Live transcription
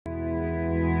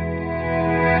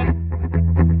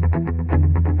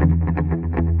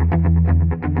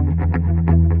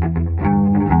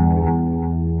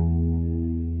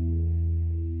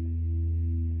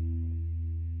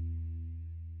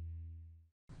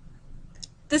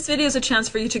This video is a chance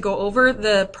for you to go over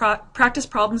the practice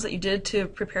problems that you did to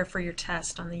prepare for your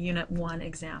test on the Unit 1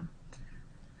 exam.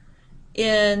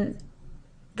 In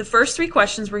the first three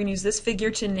questions, we're going to use this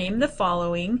figure to name the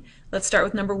following. Let's start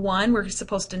with number 1. We're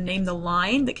supposed to name the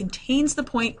line that contains the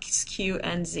points Q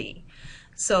and Z.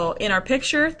 So in our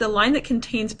picture, the line that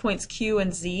contains points Q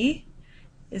and Z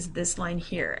is this line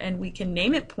here, and we can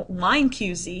name it line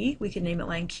QZ, we can name it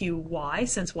line QY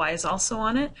since Y is also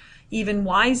on it, even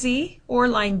YZ, or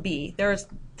line B. There are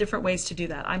different ways to do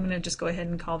that. I'm going to just go ahead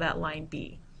and call that line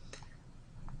B.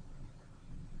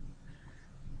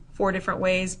 4 different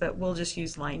ways, but we'll just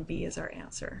use line B as our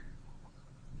answer.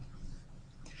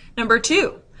 Number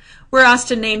 2, we're asked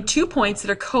to name 2 points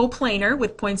that are coplanar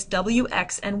with points W,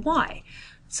 X, and Y.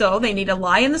 So they need to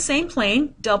lie in the same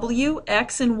plane. W,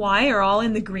 X, and Y are all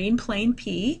in the green plane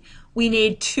P. We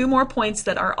need 2 more points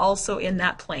that are also in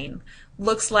that plane.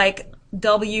 Looks like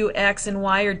W, X, and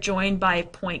Y are joined by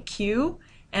point Q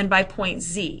and by point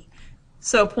Z.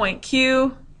 So point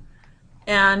Q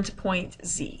and point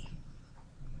Z.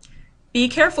 Be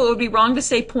careful, it would be wrong to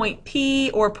say point P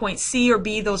or point C or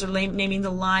B. Those are naming the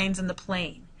lines in the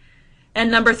plane. And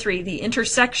number 3, the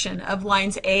intersection of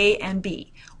lines A and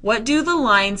B. What do the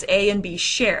lines A and B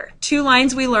share? 2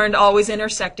 lines we learned always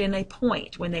intersect in a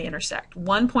point when they intersect.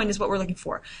 1 point is what we're looking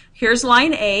for. Here's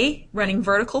line A running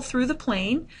vertical through the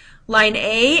plane. Line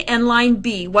A and line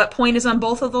B. What point is on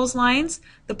both of those lines?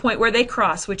 The point where they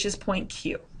cross, which is point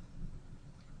Q.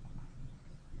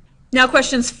 Now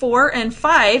questions 4 and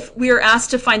 5, we are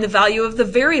asked to find the value of the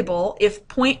variable if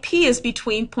point P is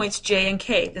between points J and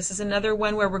K. This is another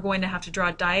one where we're going to have to draw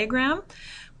a diagram.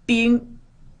 Being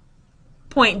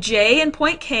point J and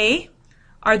point K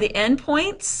are the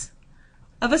endpoints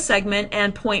of a segment,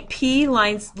 and point P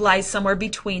lies somewhere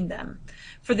between them.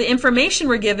 For the information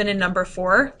we're given in number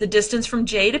 4, the distance from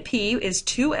J to P is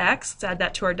 2x. Let's add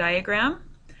that to our diagram.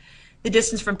 The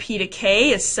distance from P to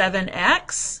K is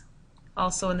 7x.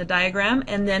 Also in the diagram,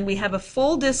 and then we have a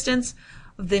full distance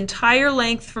of the entire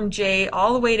length from J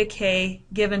all the way to K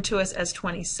given to us as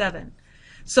 27.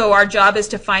 So our job is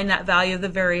to find that value of the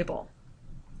variable.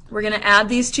 We're going to add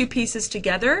these 2 pieces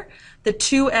together, the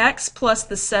 2x plus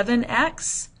the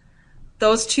 7x.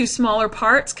 Those 2 smaller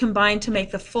parts combine to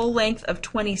make the full length of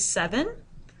 27.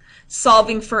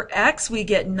 Solving for x, we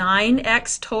get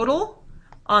 9x total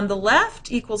on the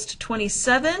left equals to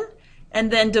 27. And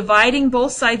then dividing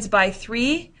both sides by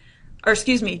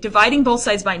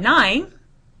 9,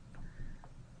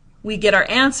 we get our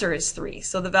answer is 3.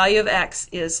 So the value of x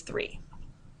is 3.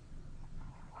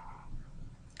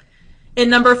 In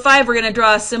number 5, we're going to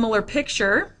draw a similar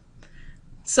picture.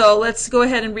 So let's go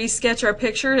ahead and resketch our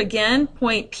picture. Again,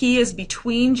 point P is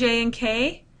between J and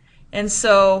K, and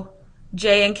so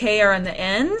J and K are on the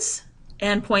ends,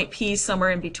 and point P is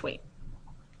somewhere in between.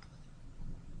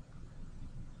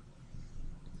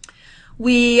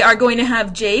 We are going to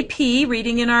have JP,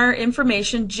 reading in our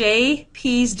information,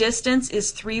 JP's distance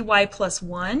is 3y plus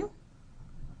 1.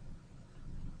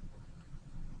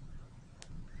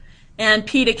 And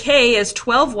P to K is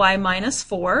 12y minus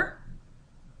 4.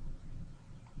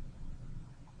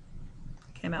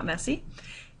 Came out messy.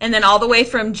 And then all the way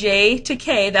from J to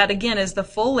K, that again is the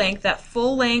full length. That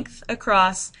full length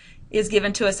across is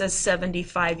given to us as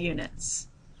 75 units.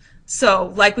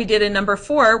 So, like we did in number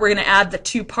 4, we're going to add the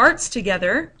 2 parts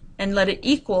together and let it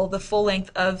equal the full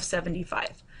length of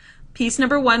 75. Piece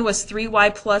number 1 was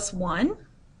 3y plus 1.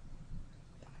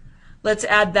 Let's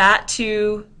add that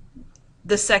to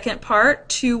the second part,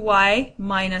 2y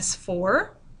minus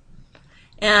 4.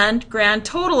 And grand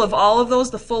total of all of those,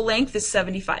 the full length is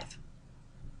 75.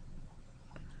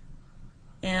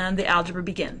 And the algebra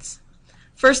begins.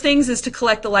 First things is to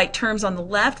collect the like terms on the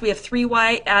left. We have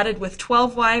 3y added with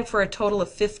 12y for a total of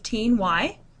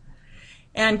 15y.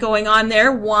 And going on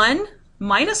there, 1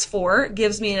 minus 4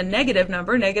 gives me a negative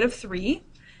number, negative 3.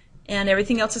 And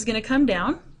everything else is going to come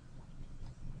down.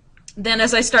 Then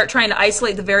as I start trying to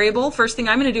isolate the variable, first thing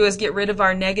I'm going to do is get rid of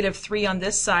our negative 3 on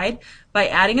this side by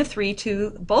adding a 3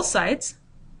 to both sides.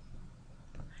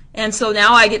 And so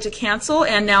now I get to cancel,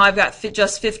 and now I've got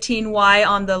just 15y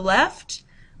on the left.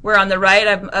 Where on the right,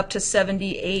 I'm up to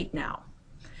 78 now.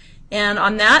 And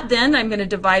on that, then, I'm going to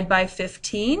divide by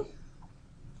 15.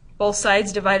 Both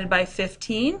sides divided by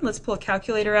 15. Let's pull a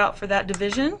calculator out for that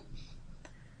division.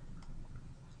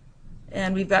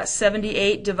 And we've got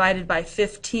 78 divided by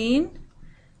 15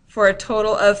 for a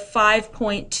total of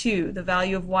 5.2. The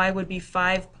value of y would be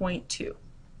 5.2.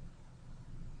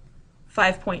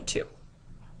 5.2.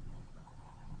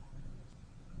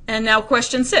 And now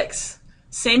question 6.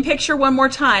 Same picture one more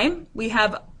time. We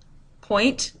have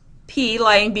point P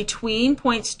lying between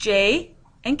points J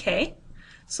and K.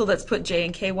 So let's put J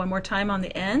and K one more time on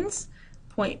the ends.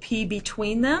 Point P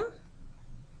between them.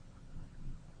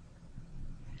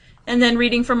 And then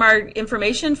reading from our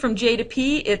information from J to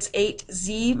P, it's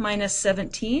 8Z minus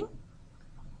 17.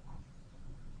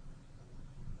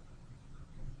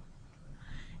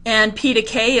 And P to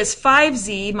K is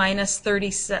 5Z minus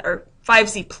 37, or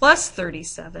 5Z plus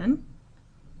 37.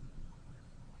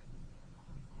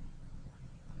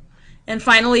 And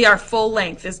finally, our full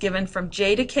length is given from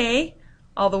J to K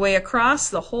all the way across.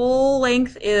 The whole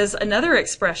length is another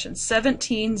expression,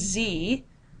 17Z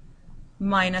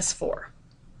minus 4.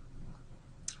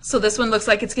 So this one looks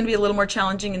like it's going to be a little more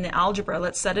challenging in the algebra.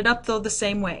 Let's set it up, though, the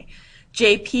same way.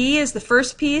 JP is the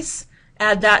first piece.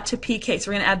 Add that to PK. So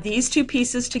we're going to add these two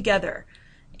pieces together.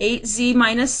 8Z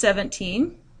minus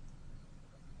 17.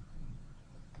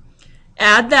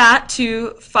 Add that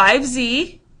to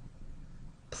 5Z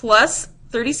plus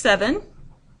 37.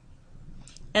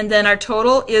 And then our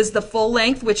total is the full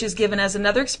length, which is given as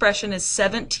another expression, is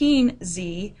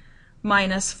 17Z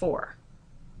minus 4.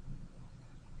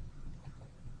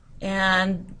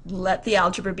 And let the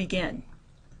algebra begin.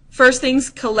 First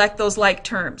things, collect those like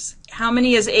terms. How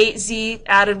many is 8Z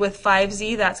added with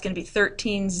 5Z? That's going to be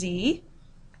 13Z.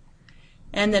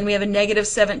 And then we have a negative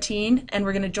 17, and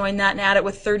we're going to join that and add it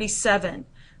with 37.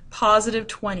 Positive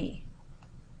 20.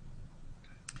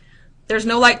 There's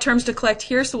no like terms to collect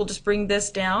here, so we'll just bring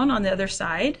this down on the other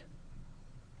side.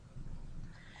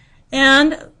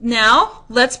 And now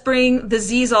let's bring the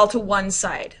z's all to one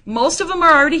side. Most of them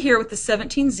are already here with the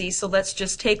 17z, so let's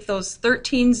just take those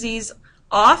 13z's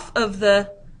off of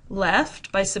the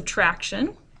left by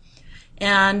subtraction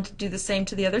and do the same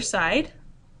to the other side.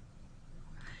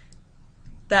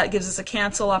 That gives us a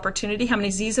cancel opportunity. How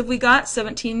many z's have we got?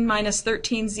 17 minus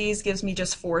 13z's gives me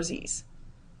just 4z's.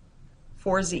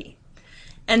 4z.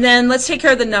 And then let's take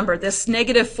care of the number. This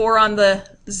negative 4 on the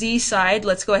z side,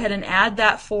 let's go ahead and add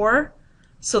that 4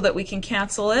 so that we can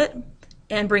cancel it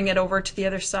and bring it over to the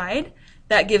other side.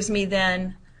 That gives me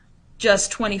then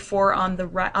just 24 on the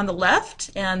right, on the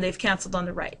left, and they've canceled on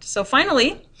the right. So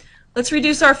finally, let's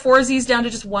reduce our 4z's down to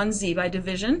just 1z by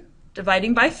division.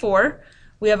 Dividing by 4,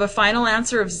 we have a final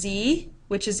answer of z,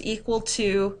 which is equal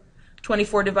to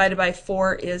 24 divided by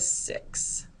 4 is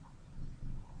 6.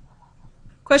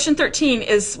 Question 13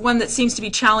 is one that seems to be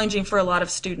challenging for a lot of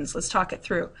students. Let's talk it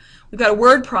through. We've got a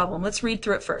word problem. Let's read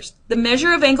through it first. The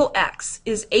measure of angle x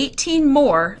is 18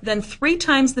 more than 3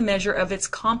 times the measure of its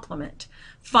complement.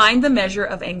 Find the measure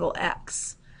of angle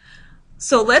x.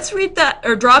 So let's read that,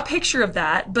 or draw a picture of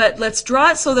that, but let's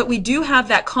draw it so that we do have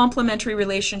that complementary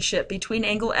relationship between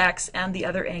angle x and the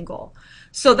other angle.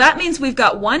 So that means we've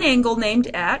got one angle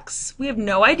named x. We have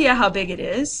no idea how big it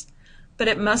is, but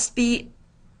it must be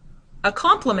a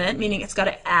complement, meaning it's got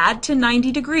to add to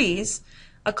 90 degrees,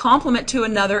 a complement to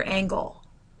another angle.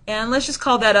 And let's just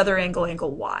call that other angle angle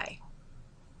y.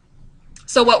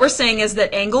 So what we're saying is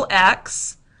that angle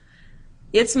x,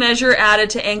 its measure added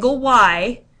to angle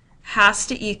y, has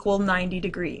to equal 90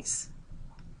 degrees.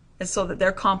 And so that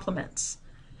they're complements.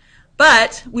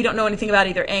 But we don't know anything about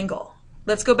either angle.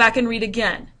 Let's go back and read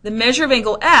again. The measure of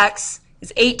angle x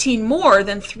is 18 more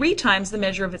than 3 times the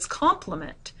measure of its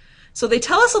complement. So they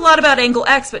tell us a lot about angle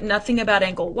x, but nothing about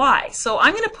angle y. So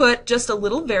I'm going to put just a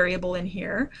little variable in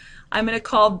here. I'm going to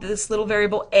call this little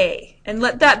variable a, and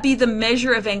let that be the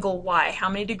measure of angle y. How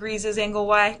many degrees is angle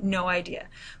y? No idea.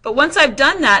 But once I've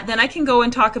done that, then I can go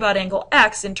and talk about angle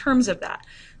x in terms of that.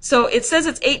 So it says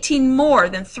it's 18 more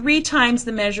than 3 times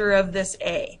the measure of this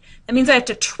a. That means I have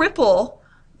to triple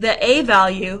the a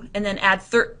value and then add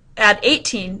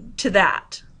 18 to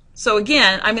that. So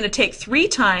again, I'm going to take 3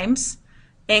 times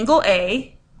angle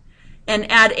A and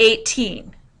add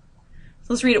 18.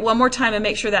 So let's read it one more time and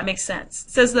make sure that makes sense.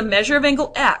 It says the measure of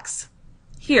angle x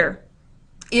here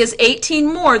is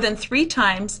 18 more than 3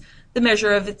 times the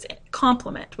measure of its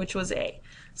complement, which was A.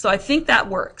 So I think that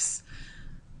works.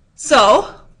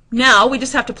 So now we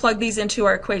just have to plug these into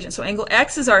our equation. So angle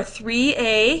x is our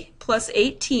 3A plus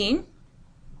 18,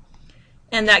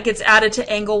 and that gets added to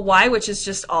angle y, which is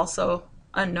just also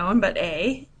unknown, but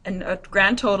A, and a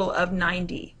grand total of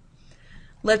 90.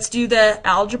 Let's do the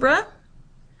algebra.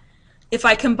 If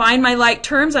I combine my like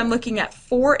terms, I'm looking at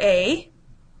 4a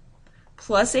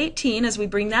plus 18 as we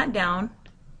bring that down.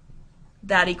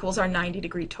 That equals our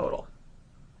 90-degree total.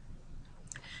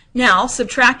 Now,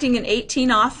 subtracting an 18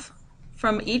 off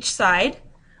from each side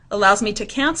allows me to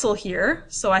cancel here,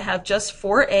 so I have just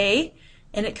 4a,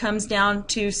 and it comes down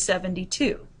to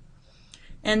 72.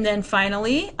 And then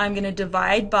finally, I'm going to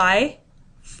divide by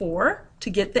 4 to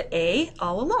get the a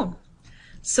all alone.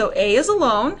 So a is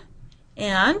alone,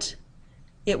 and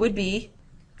it would be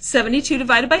 72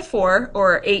 divided by 4,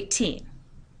 or 18.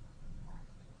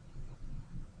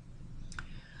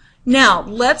 Now,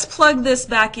 let's plug this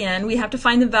back in. We have to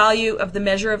find the value of the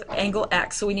measure of angle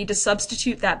x, so we need to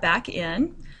substitute that back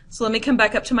in. So let me come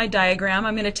back up to my diagram.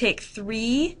 I'm going to take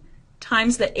 3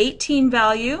 times the 18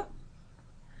 value,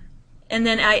 and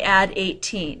then I add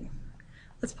 18.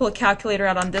 Let's pull a calculator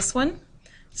out on this one.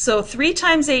 So 3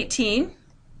 times 18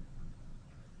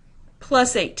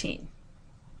 plus 18.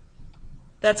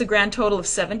 That's a grand total of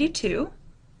 72.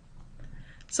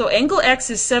 So angle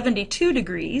x is 72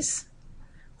 degrees.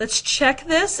 Let's check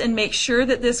this and make sure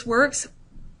that this works.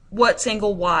 What's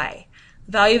angle y?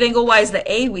 The value of angle y is the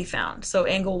A we found. So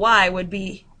angle y would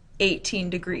be 18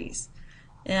 degrees.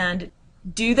 And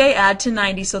do they add to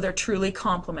 90 so they're truly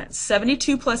complements?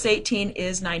 72 plus 18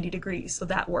 is 90 degrees, so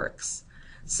that works.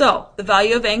 So the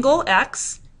value of angle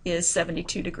x is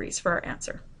 72 degrees for our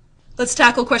answer. Let's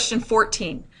tackle question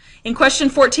 14. In question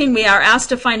 14, we are asked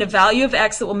to find a value of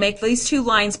x that will make these two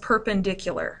lines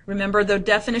perpendicular. Remember, the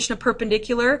definition of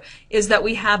perpendicular is that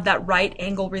we have that right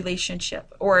angle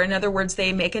relationship, or in other words,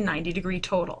 they make a 90-degree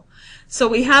total. So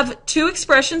we have two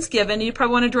expressions given. You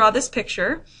probably want to draw this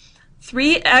picture.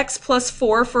 3x plus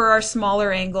 4 for our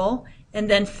smaller angle, and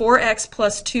then 4x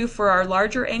plus 2 for our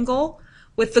larger angle.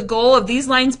 With the goal of these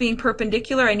lines being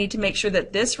perpendicular, I need to make sure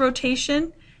that this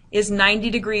rotation is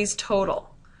 90 degrees total.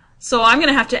 So I'm going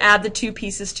to have to add the two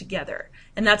pieces together,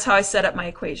 and that's how I set up my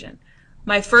equation.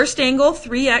 My first angle,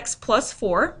 3x plus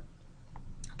 4,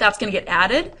 that's going to get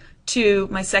added to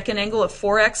my second angle of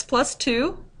 4x plus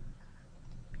 2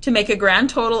 to make a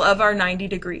grand total of our 90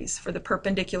 degrees for the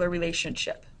perpendicular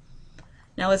relationship.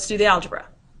 Now let's do the algebra.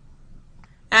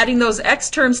 Adding those x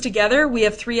terms together, we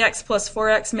have 3x plus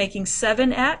 4x making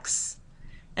 7x,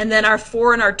 and then our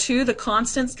 4 and our 2, the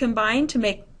constants combined to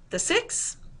make the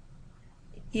 6,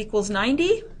 equals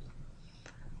 90.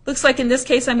 Looks like in this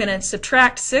case I'm going to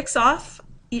subtract 6 off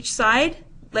each side,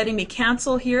 letting me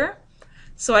cancel here.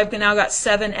 So I've now got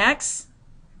 7x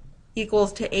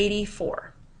equals to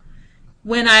 84.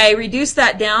 When I reduce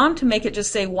that down to make it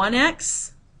just say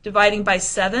 1x, dividing by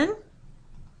 7,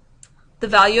 the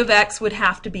value of x would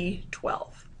have to be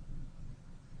 12.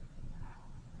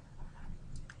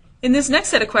 In this next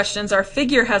set of questions, our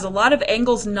figure has a lot of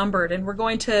angles numbered, and we're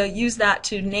going to use that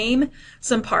to name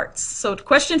some parts. So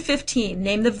question 15,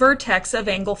 name the vertex of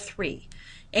angle 3.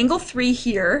 Angle 3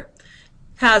 here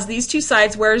has these two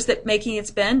sides. Where is it making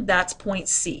its bend? That's point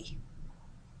C.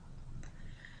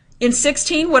 In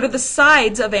 16, what are the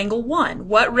sides of angle 1?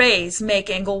 What rays make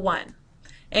angle 1?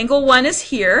 Angle 1 is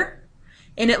here,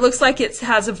 and it looks like it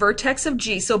has a vertex of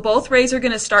G. So both rays are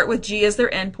going to start with G as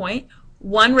their endpoint.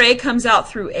 One ray comes out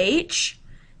through H,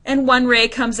 and one ray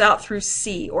comes out through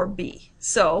C or B.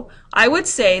 So I would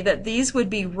say that these would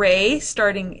be ray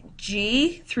starting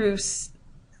G through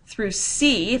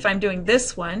C, if I'm doing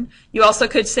this one. You also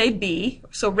could say B.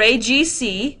 So ray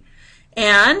GC,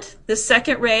 and the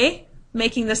second ray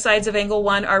making the sides of angle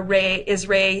 1 is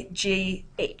ray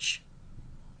GH.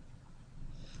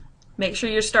 Make sure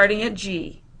you're starting at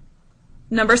G.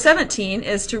 Number 17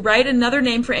 is to write another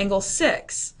name for angle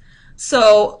 6.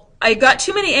 So I got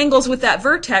too many angles with that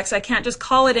vertex. I can't just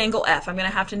call it angle F. I'm going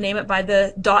to have to name it by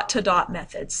the dot-to-dot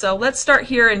method. So let's start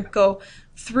here and go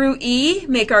through E,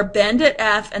 make our bend at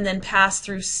F, and then pass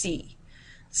through C.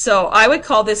 So I would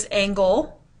call this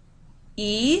angle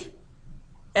E,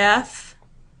 F,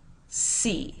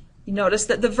 C. You notice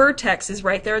that the vertex is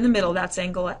right there in the middle. That's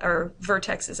angle, or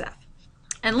vertex is F.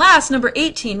 And last, number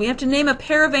 18, we have to name a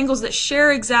pair of angles that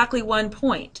share exactly one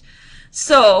point.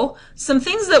 So some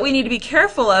things that we need to be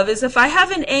careful of is if I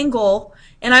have an angle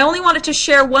and I only want it to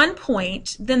share one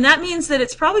point, then that means that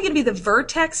it's probably going to be the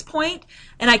vertex point,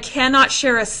 and I cannot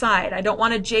share a side. I don't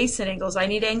want adjacent angles. I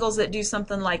need angles that do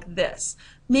something like this.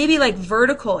 Maybe like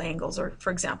vertical angles, or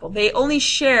for example, they only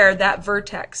share that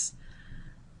vertex.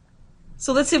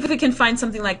 So let's see if we can find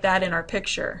something like that in our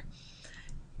picture.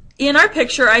 In our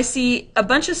picture, I see a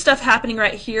bunch of stuff happening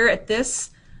right here at this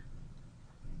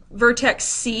vertex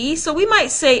C. So we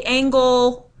might say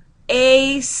angle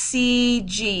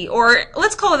ACG, or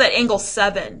let's call it that angle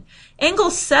 7. Angle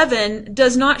 7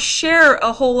 does not share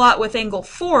a whole lot with angle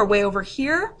 4 way over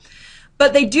here,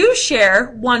 but they do share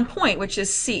one point, which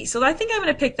is C. So I think I'm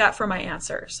going to pick that for my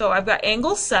answer. So I've got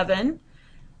angle 7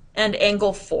 and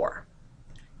angle 4.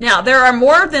 Now there are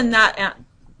more than that.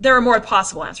 There are more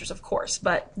possible answers, of course,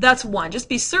 but that's one. Just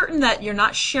be certain that you're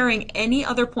not sharing any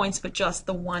other points but just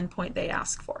the one point they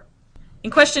ask for. In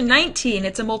question 19,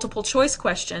 it's a multiple choice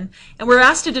question, and we're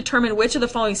asked to determine which of the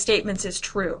following statements is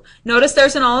true. Notice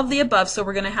there's an all of the above, so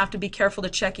we're going to have to be careful to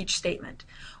check each statement.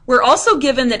 We're also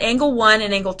given that angle 1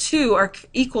 and angle 2 are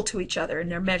equal to each other in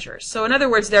their measures. So in other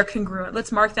words, they're congruent.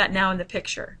 Let's mark that now in the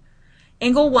picture.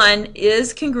 Angle 1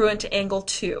 is congruent to angle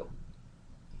 2.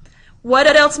 What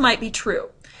else might be true?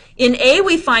 In A,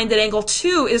 we find that angle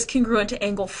 2 is congruent to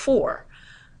angle 4.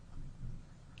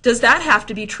 Does that have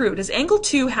to be true? Does angle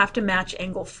 2 have to match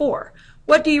angle 4?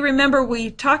 What do you remember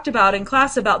we talked about in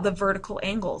class about the vertical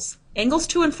angles? Angles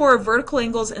 2 and 4 are vertical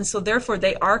angles, and so therefore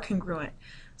they are congruent.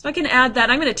 So I can add that.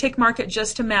 I'm going to tick mark it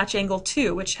just to match angle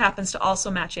 2, which happens to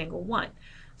also match angle 1.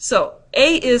 So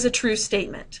A is a true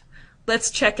statement.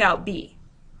 Let's check out B.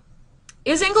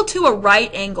 Is angle 2 a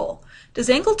right angle?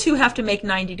 Does angle 2 have to make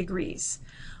 90 degrees?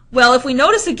 Well, if we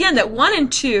notice again that 1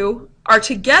 and 2 are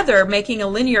together making a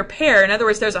linear pair, in other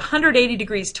words, there's 180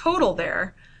 degrees total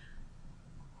there,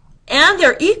 and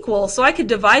they're equal, so I could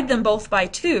divide them both by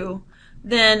 2,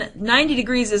 then 90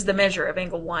 degrees is the measure of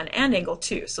angle 1 and angle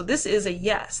 2. So this is a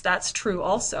yes, that's true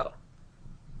also.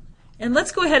 And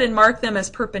let's go ahead and mark them as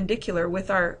perpendicular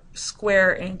with our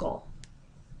square angle.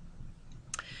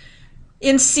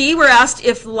 In C, we're asked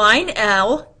if line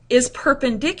L is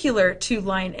perpendicular to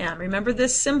line M. Remember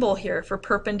this symbol here for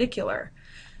perpendicular.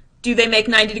 Do they make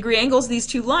 90-degree angles, these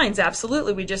two lines?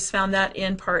 Absolutely. We just found that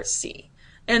in part C.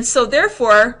 And so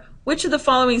therefore, which of the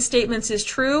following statements is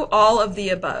true? All of the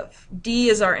above. D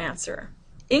is our answer.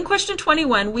 In question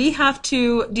 21, we have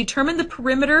to determine the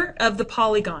perimeter of the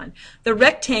polygon, the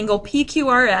rectangle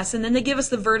PQRS, and then they give us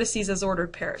the vertices as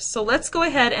ordered pairs. So let's go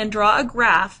ahead and draw a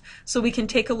graph so we can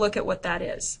take a look at what that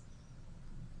is.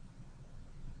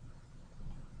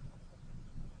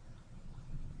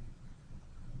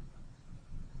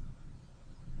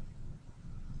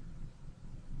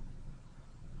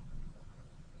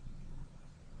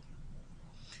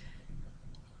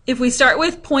 If we start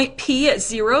with point P at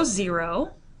 0,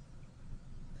 0,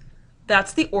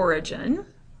 that's the origin.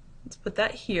 Let's put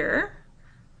that here.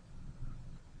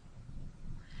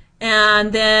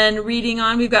 And then reading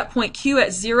on, we've got point Q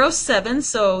at 0, 7,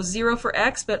 so 0 for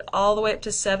X, but all the way up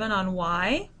to 7 on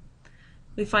Y.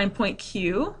 We find point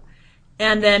Q.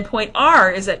 And then point R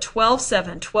is at 12,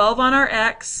 7, 12 on our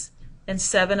X and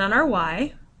 7 on our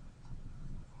Y.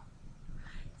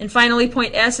 And finally,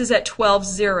 point S is at 12,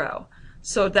 0.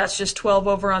 So that's just 12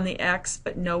 over on the X,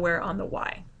 but nowhere on the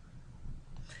Y.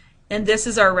 And this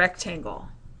is our rectangle.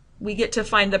 We get to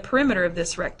find the perimeter of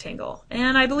this rectangle.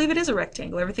 And I believe it is a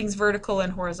rectangle. Everything's vertical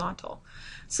and horizontal.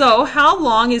 So how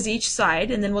long is each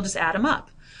side? And then we'll just add them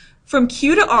up. From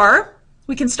Q to R,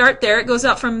 we can start there. It goes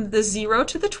out from the 0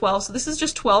 to the 12. So this is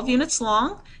just 12 units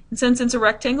long. And since it's a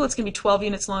rectangle, it's going to be 12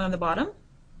 units long on the bottom.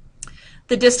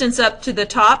 The distance up to the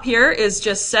top here is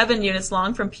just 7 units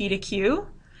long from P to Q.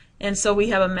 And so we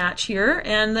have a match here.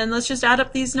 And then let's just add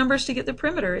up these numbers to get the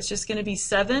perimeter. It's just going to be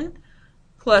 7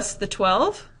 plus the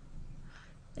 12.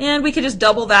 And we could just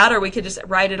double that, or we could just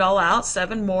write it all out.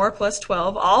 7 more plus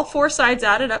 12. All four sides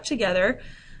added up together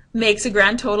makes a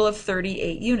grand total of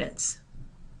 38 units.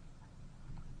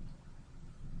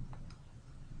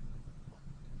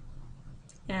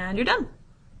 And you're done.